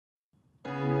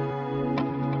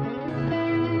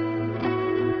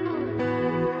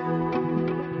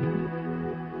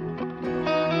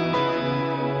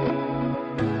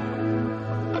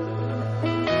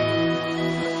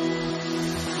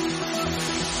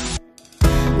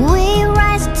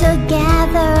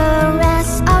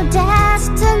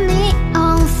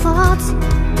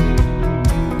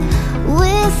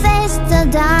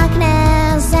the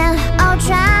darkness and our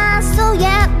trust so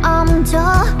yet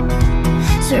untold.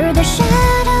 Through the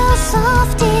shadows of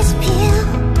despair,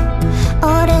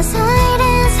 all the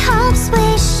silence hopes we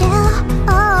share.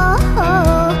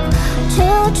 To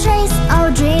trace our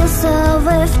dreams so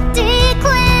with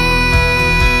declare.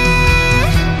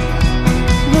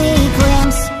 We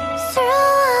glimpse through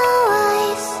our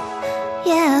eyes,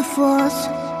 yeah, force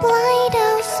blind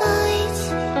our sight.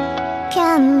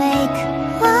 Can't make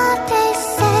what they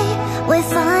say. We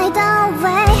find our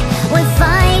way, we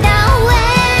find our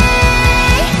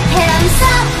way. Hands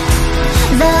up,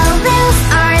 the wheels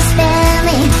are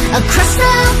spinning across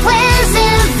the plains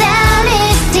and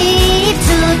valleys deep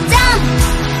to dump.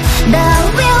 The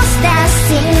wheels that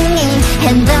singing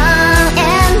and the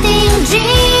ending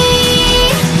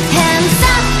dream. Hands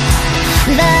up,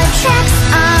 the tracks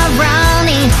are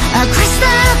running across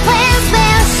the plains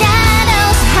where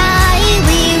shadows hide.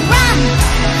 We run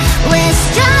with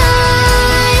strive.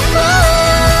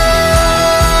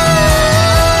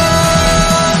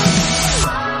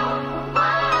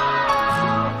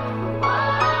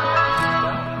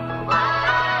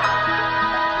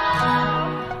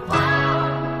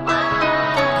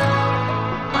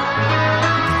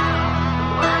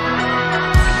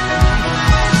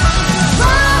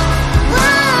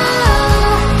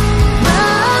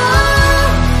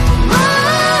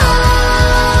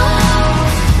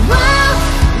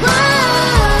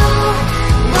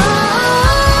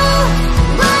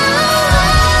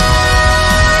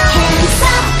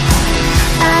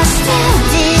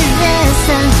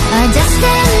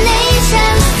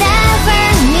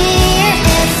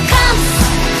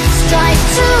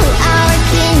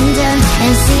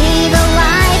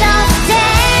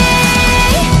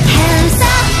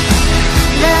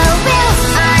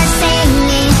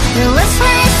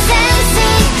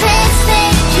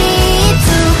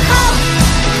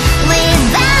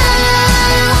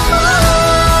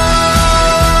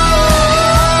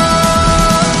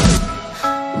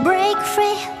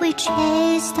 We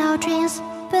chased our dreams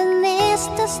beneath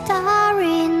the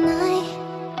starry night.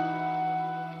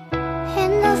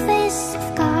 In the face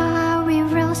of God we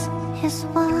rose as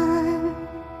one.